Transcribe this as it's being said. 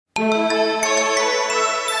The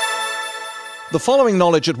following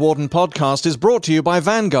Knowledge at Wharton podcast is brought to you by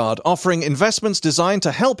Vanguard, offering investments designed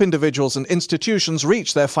to help individuals and institutions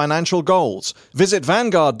reach their financial goals. Visit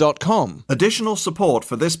Vanguard.com. Additional support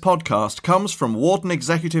for this podcast comes from Wharton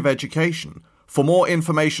Executive Education. For more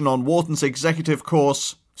information on Wharton's executive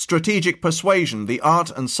course, Strategic Persuasion, the Art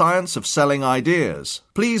and Science of Selling Ideas,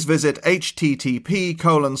 please visit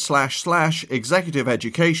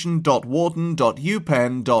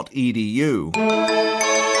http://executiveeducation.wharton.upenn.edu.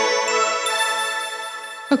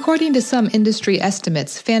 According to some industry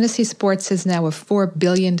estimates, fantasy sports is now a $4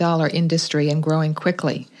 billion industry and growing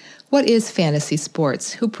quickly. What is fantasy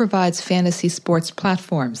sports? Who provides fantasy sports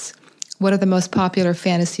platforms? What are the most popular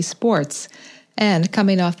fantasy sports? And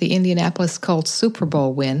coming off the Indianapolis Colts Super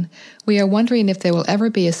Bowl win, we are wondering if there will ever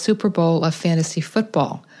be a Super Bowl of fantasy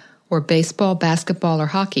football, or baseball, basketball, or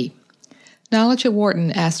hockey. Knowledge at Wharton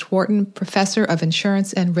asked Wharton Professor of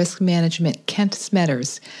Insurance and Risk Management Kent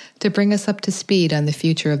Smetters to bring us up to speed on the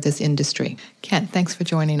future of this industry. Kent, thanks for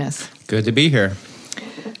joining us. Good to be here.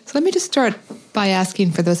 So let me just start by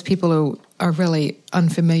asking, for those people who are really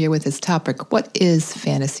unfamiliar with this topic, what is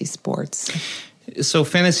fantasy sports? So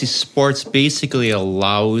fantasy sports basically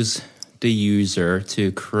allows the user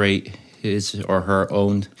to create his or her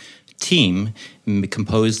own team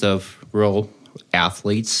composed of real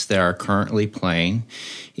athletes that are currently playing.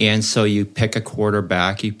 And so you pick a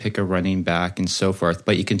quarterback, you pick a running back, and so forth.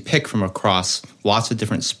 But you can pick from across lots of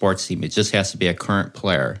different sports teams. It just has to be a current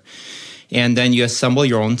player. And then you assemble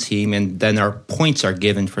your own team, and then our points are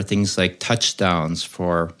given for things like touchdowns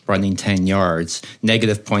for running 10 yards,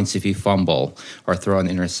 negative points if you fumble or throw an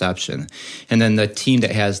interception. And then the team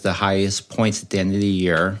that has the highest points at the end of the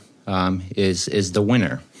year is the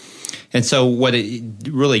winner. And so what it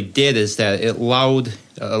really did is that it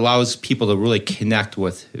allows people to really connect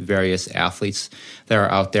with various athletes that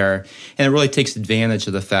are out there. And it really takes advantage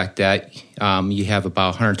of the fact that you have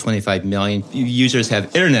about 125 million users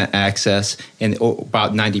have internet access, and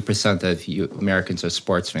about 90% of Americans are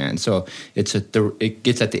sports fans. So it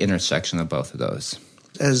gets at the intersection of both of those.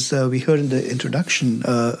 As we heard in the introduction,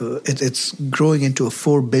 it's growing into a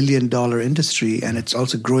 $4 billion industry, and it's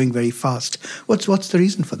also growing very fast. What's the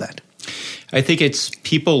reason for that? I think it's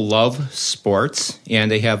people love sports, and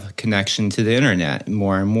they have a connection to the internet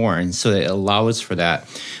more and more, and so it allows for that.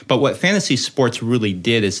 But what fantasy sports really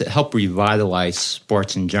did is it helped revitalize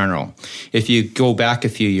sports in general. If you go back a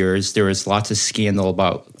few years, there was lots of scandal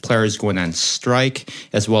about players going on strike,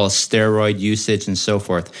 as well as steroid usage and so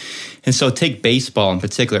forth. And so take baseball in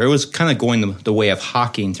particular. It was kind of going the way of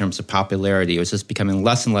hockey in terms of popularity. It was just becoming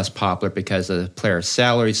less and less popular because of the players'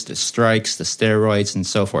 salaries, the strikes, the steroids, and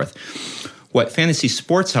so forth. What fantasy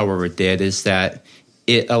sports, however, did is that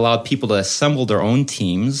it allowed people to assemble their own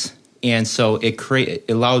teams, and so it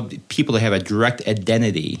allowed people to have a direct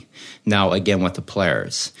identity now, again, with the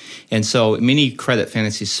players. And so many credit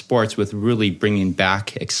fantasy sports with really bringing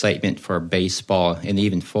back excitement for baseball and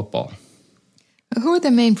even football. Who are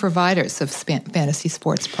the main providers of fantasy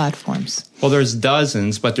sports platforms? Well, there's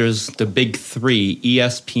dozens, but there's the big three,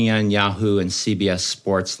 ESPN, Yahoo, and CBS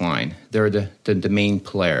Sportsline. They're the main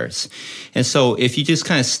players. And so if you just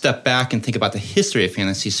kind of step back and think about the history of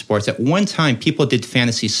fantasy sports, at one time people did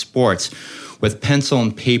fantasy sports with pencil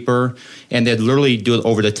and paper, and they'd literally do it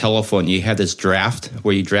over the telephone. You had this draft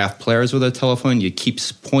where you draft players with a telephone. You keep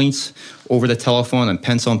points over the telephone on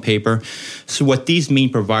pencil and paper. So what these main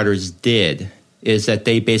providers did is that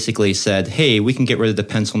they basically said, hey, we can get rid of the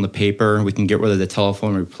pencil and the paper, we can get rid of the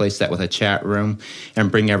telephone, replace that with a chat room, and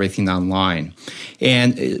bring everything online.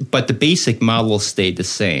 But the basic model stayed the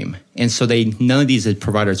same. And so none of these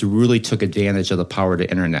providers really took advantage of the power of the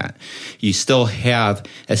internet. You still have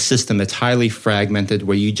a system that's highly fragmented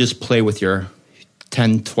where you just play with your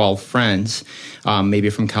 10, 12 friends, maybe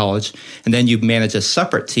from college. And then you manage a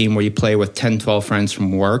separate team where you play with 10, 12 friends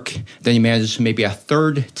from work. Then you manage maybe a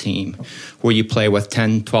third team where you play with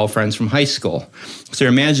 10, 12 friends from high school. So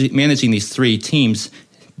you're managing these three teams.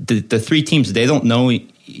 The three teams, they don't know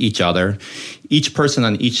each other. Each person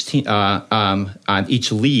on each team, on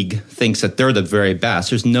each league thinks that they're the very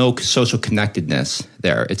best. There's no social connectedness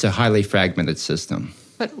there. It's a highly fragmented system.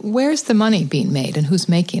 But where's the money being made, and who's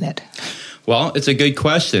making it? Well, it's a good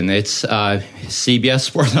question. It's CBS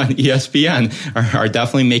Sports on ESPN are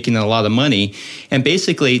definitely making a lot of money. And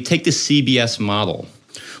basically, take the CBS model.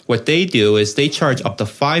 What they do is they charge up to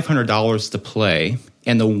 $500 to play,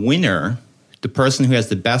 and the winner, the person who has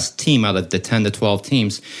the best team out of the 10 to 12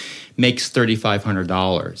 teams, makes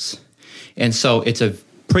 $3,500. And so it's a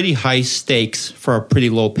pretty high stakes for a pretty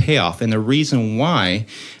low payoff. And the reason why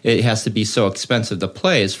it has to be so expensive to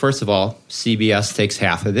play is, first of all, CBS takes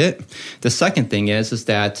half of it. The second thing is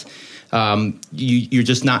that you're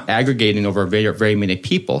just not aggregating over very, very many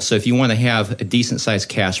people. So if you want to have a decent-sized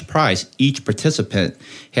cash prize, each participant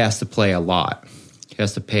has to play a lot,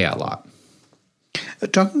 has to pay a lot.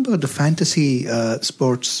 Talking about the fantasy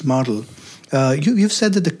sports model, you've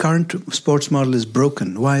said that the current sports model is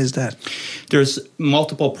broken. Why is that? There's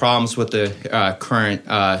multiple problems with the current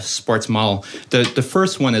sports model. The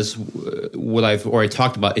first one is what I've already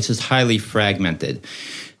talked about. It's just highly fragmented.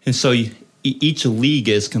 And so each league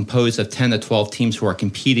is composed of 10 to 12 teams who are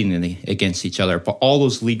competing against each other, but all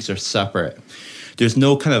those leagues are separate. There's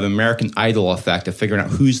no kind of American Idol effect of figuring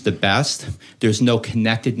out who's the best. There's no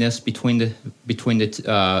connectedness between the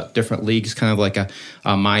different leagues, kind of like a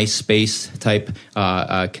MySpace type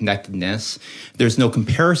connectedness. There's no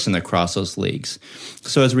comparison across those leagues.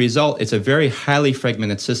 So as a result, it's a very highly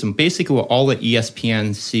fragmented system. Basically, what all the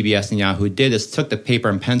ESPN, CBS, and Yahoo did is took the paper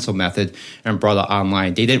and pencil method and brought it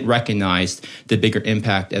online. They didn't recognize the bigger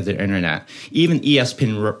impact of the internet. Even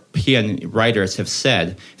ESPN writers have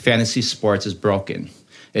said fantasy sports is broken.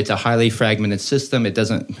 It's a highly fragmented system. It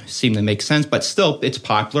doesn't seem to make sense, but still it's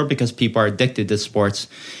popular because people are addicted to sports,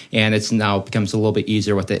 and it's now becomes a little bit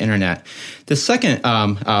easier with the internet. The second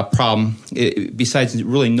problem, besides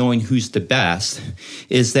really knowing who's the best,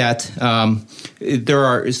 is that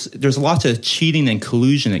there's lots of cheating and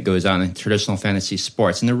collusion that goes on in traditional fantasy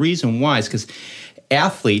sports. And the reason why is because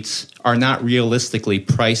athletes are not realistically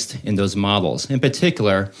priced in those models. In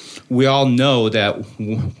particular, we all know that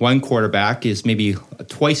one quarterback is maybe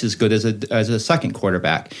twice as good as a second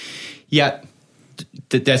quarterback. Yet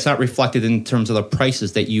that's not reflected in terms of the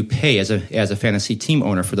prices that you pay as a fantasy team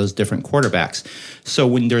owner for those different quarterbacks. So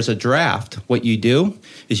when there's a draft, what you do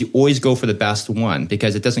is you always go for the best one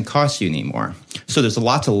because it doesn't cost you anymore. So there's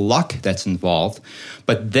lots of luck that's involved.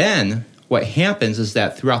 But then what happens is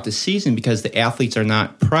that throughout the season, because the athletes are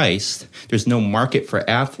not priced, there's no market for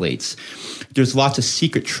athletes, there's lots of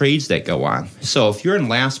secret trades that go on. So if you're in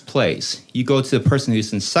last place, you go to the person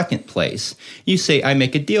who's in second place, you say, I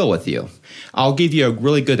make a deal with you. I'll give you a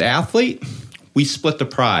really good athlete, we split the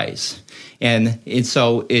prize. And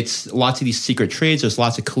so it's lots of these secret trades, there's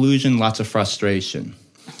lots of collusion, lots of frustration.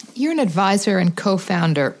 You're an advisor and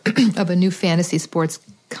co-founder of a new fantasy sports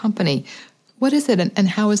company. What is it, and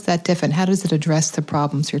how is that different? How does it address the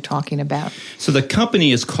problems you're talking about? So the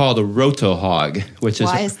company is called RotoHog, which is...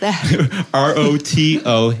 Why is that?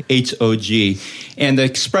 ROTOHOG. And the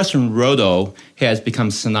expression roto has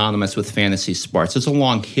become synonymous with fantasy sports. There's a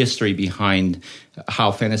long history behind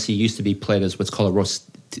how fantasy used to be played as what's called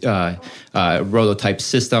a roto-type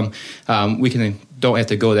system. Don't have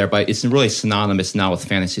to go there, but it's really synonymous now with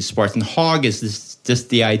fantasy sports. And hog is just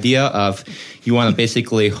the idea of you want to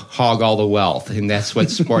basically hog all the wealth, and that's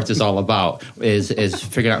what sports is all about, is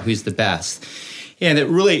figuring out who's the best. And it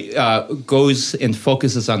really goes and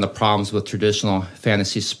focuses on the problems with traditional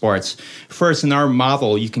fantasy sports. First, in our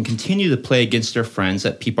model, you can continue to play against your friends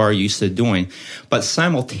that people are used to doing, but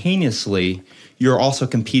simultaneously, you're also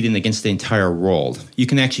competing against the entire world. You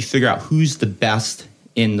can actually figure out who's the best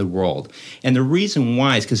in the world. And the reason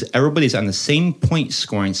why is because everybody's on the same point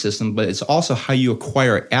scoring system, but it's also how you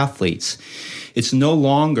acquire athletes. It's no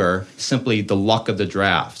longer simply the luck of the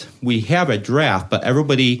draft. We have a draft, but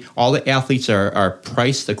all the athletes are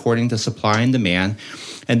priced according to supply and demand.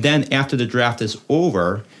 And then after the draft is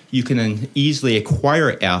over, you can then easily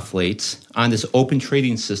acquire athletes on this open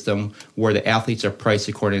trading system where the athletes are priced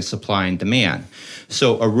according to supply and demand.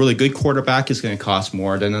 So a really good quarterback is going to cost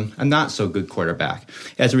more than a not so good quarterback.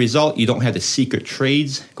 As a result, you don't have the secret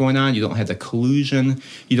trades going on. You don't have the collusion.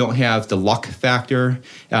 You don't have the luck factor.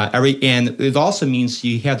 And it also means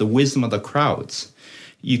you have the wisdom of the crowds.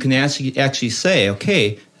 You can actually say,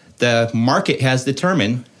 okay, the market has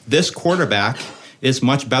determined this quarterback is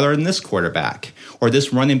much better than this quarterback, or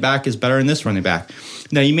this running back is better than this running back.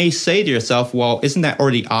 Now, you may say to yourself, well, isn't that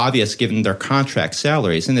already obvious given their contract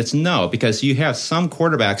salaries? And it's no, because you have some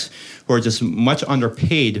quarterbacks who are just much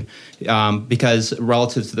underpaid because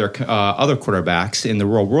relative to their other quarterbacks in the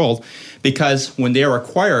real world, because when they were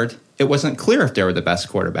acquired, it wasn't clear if they were the best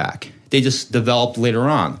quarterback. They just developed later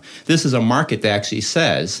on. This is a market that actually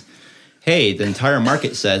says, hey, the entire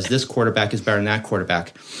market says this quarterback is better than that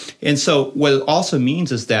quarterback. And so what it also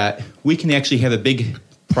means is that we can actually have a big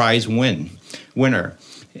prize winner.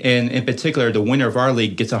 And in particular, the winner of our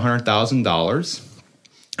league gets $100,000,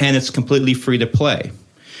 and it's completely free to play.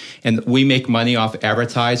 And we make money off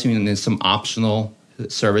advertising and then some optional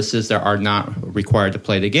services that are not required to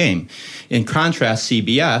play the game. In contrast,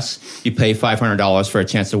 CBS, you pay $500 for a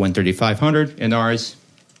chance to win $3,500. In ours,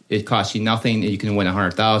 it costs you nothing, and you can win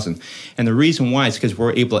 $100,000. And the reason why is because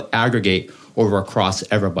we're able to aggregate over across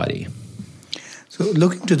everybody. So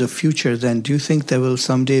looking to the future, then, do you think there will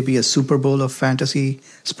someday be a Super Bowl of fantasy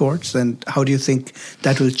sports? And how do you think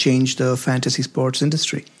that will change the fantasy sports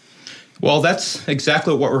industry? Well, that's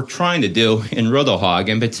exactly what we're trying to do in RotoHog.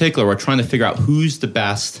 In particular, we're trying to figure out who's the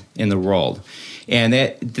best in the world. And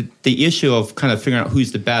the issue of kind of figuring out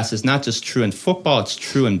who's the best is not just true in football, it's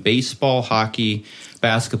true in baseball, hockey,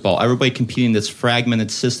 basketball. Everybody competing in this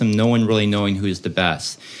fragmented system, no one really knowing who is the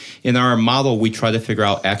best. In our model, we try to figure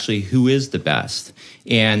out actually who is the best.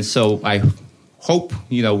 And so I hope,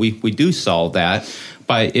 we do solve that,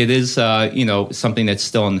 but it is, something that's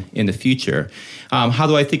still in the future. How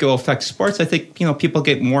do I think it will affect sports? I think, people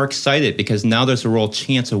get more excited because now there's a real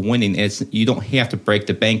chance of winning. You don't have to break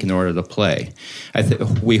the bank in order to play.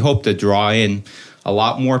 We hope to draw in a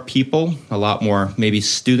lot more people, a lot more maybe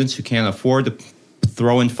students who can't afford to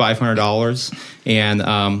throw in $500, and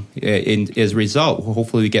as a result,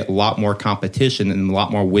 hopefully we get a lot more competition and a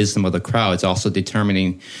lot more wisdom of the crowds, also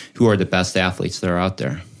determining who are the best athletes that are out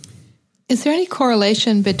there. Is there any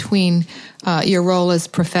correlation between your role as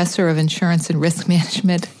professor of insurance and risk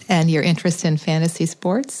management and your interest in fantasy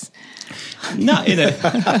sports? Not in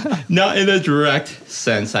a direct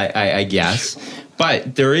sense, I guess.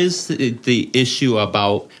 But there is the issue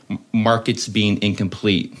about markets being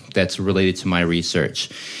incomplete that's related to my research.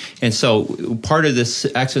 And so part of this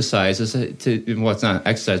exercise is it's not an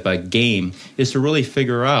exercise, but a game, is to really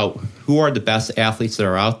figure out who are the best athletes that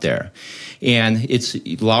are out there. And it's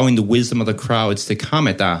allowing the wisdom of the crowds to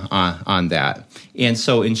comment on that. And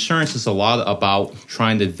so insurance is a lot about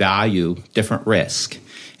trying to value different risk.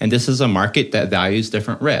 And this is a market that values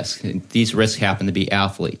different risk. These risks happen to be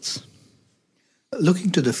athletes.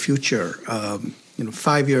 Looking to the future,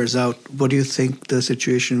 5 years out, what do you think the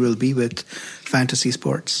situation will be with fantasy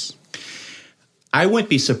sports? I wouldn't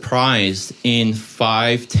be surprised in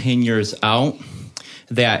 5-10 years out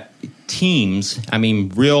that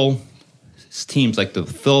real teams like the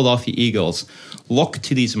Philadelphia Eagles look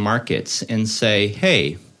to these markets and say,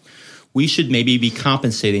 hey, we should maybe be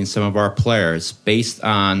compensating some of our players based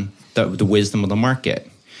on the wisdom of the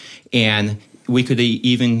market. And we could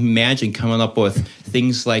even imagine coming up with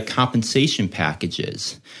things like compensation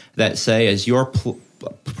packages that say as your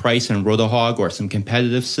price in RotoHog or some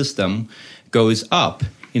competitive system goes up,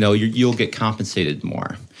 you'll get compensated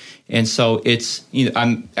more. And so it's,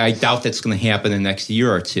 I doubt that's going to happen in the next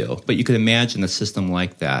year or two, but you could imagine a system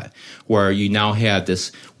like that where you now have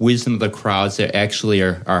this wisdom of the crowds that actually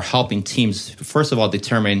are helping teams, first of all,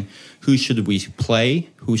 determine who should we play,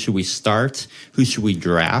 who should we start, who should we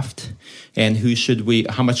draft, and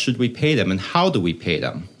how much should we pay them, and how do we pay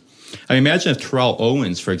them? I mean, imagine if Terrell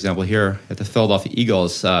Owens, for example, here at the Philadelphia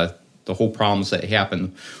Eagles, the whole problems that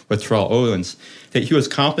happened with Terrell Owens, that he was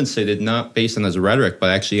compensated not based on his rhetoric, but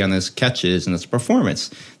actually on his catches and his performance.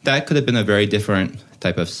 That could have been a very different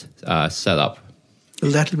type of setup.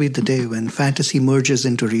 Well, that'll be the day when fantasy merges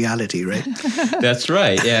into reality, right? That's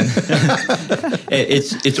right. And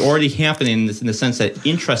it's already happening in the sense that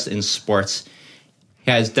interest in sports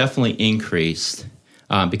has definitely increased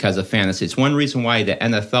because of fantasy. It's one reason why the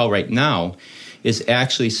NFL right now is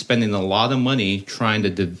actually spending a lot of money trying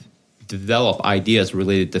to develop ideas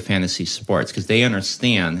related to fantasy sports, because they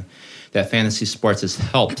understand that fantasy sports has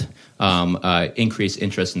helped increase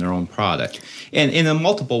interest in their own product. And in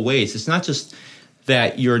multiple ways, it's not just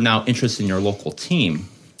that you're now interested in your local team,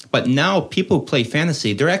 but now people who play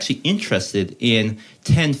fantasy, they're actually interested in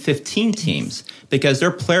 10, 15 teams because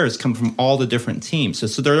their players come from all the different teams.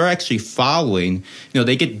 So they're actually following,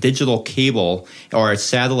 they get digital cable or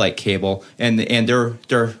satellite cable, and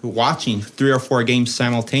they're watching 3 or 4 games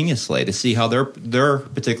simultaneously to see how their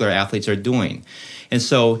particular athletes are doing. And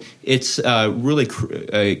so it's really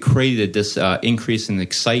created this increase in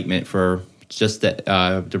excitement for just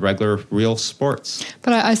the regular real sports.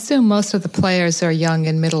 But I assume most of the players are young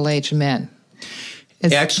and middle-aged men.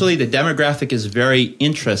 Actually, the demographic is very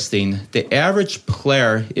interesting. The average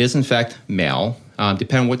player is, in fact, male.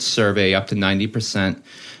 Depending on what survey, up to 90%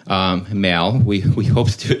 male. We hope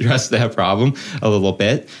to address that problem a little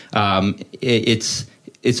bit.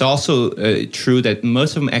 It's also true that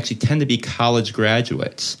most of them actually tend to be college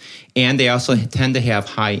graduates, and they also tend to have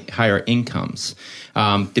higher incomes.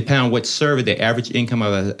 Depending on what survey, the average income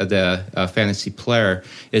of the fantasy player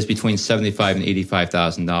is between $75,000 and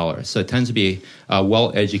 $85,000. So it tends to be a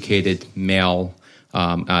well-educated male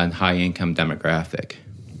and high-income demographic.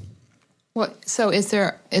 Well, so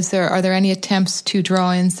are there any attempts to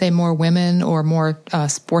draw in, say, more women or more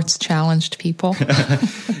sports challenged people?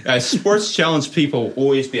 Sports challenged people will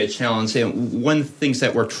always be a challenge. And one of the things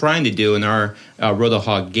that we're trying to do in our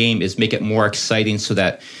RotoHog game is make it more exciting so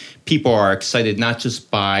that people are excited not just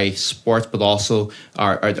by sports, but also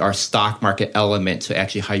our stock market element to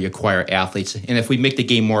actually how you acquire athletes. And if we make the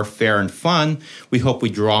game more fair and fun, we hope we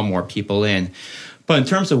draw more people in. But in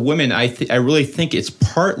terms of women, I really think it's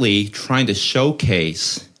partly trying to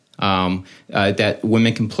showcase that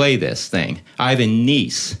women can play this thing. I have a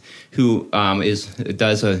niece who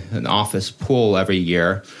does an office pool every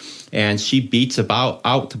year, and she beats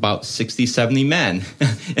about 60, 70 men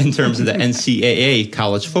in terms of the NCAA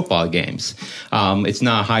college football games. It's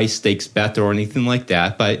not a high-stakes bet or anything like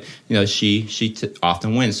that, but she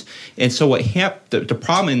often wins. And so the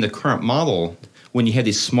problem in the current model, when you have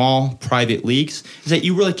these small private leagues, is that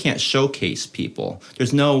you really can't showcase people.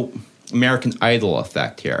 There's no American Idol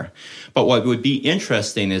effect here. But what would be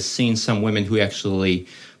interesting is seeing some women who actually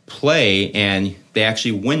play and they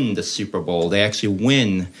actually win the Super Bowl. They actually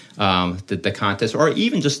win the contest, or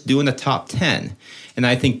even just doing the top 10. And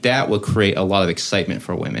I think that will create a lot of excitement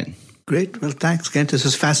for women. Great. Well, thanks, Kent. This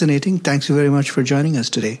is fascinating. Thanks very much for joining us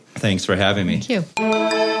today. Thanks for having me. Thank you.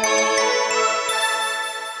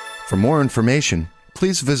 For more information,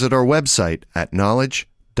 please visit our website at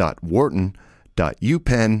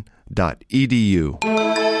knowledge.wharton.upenn.edu.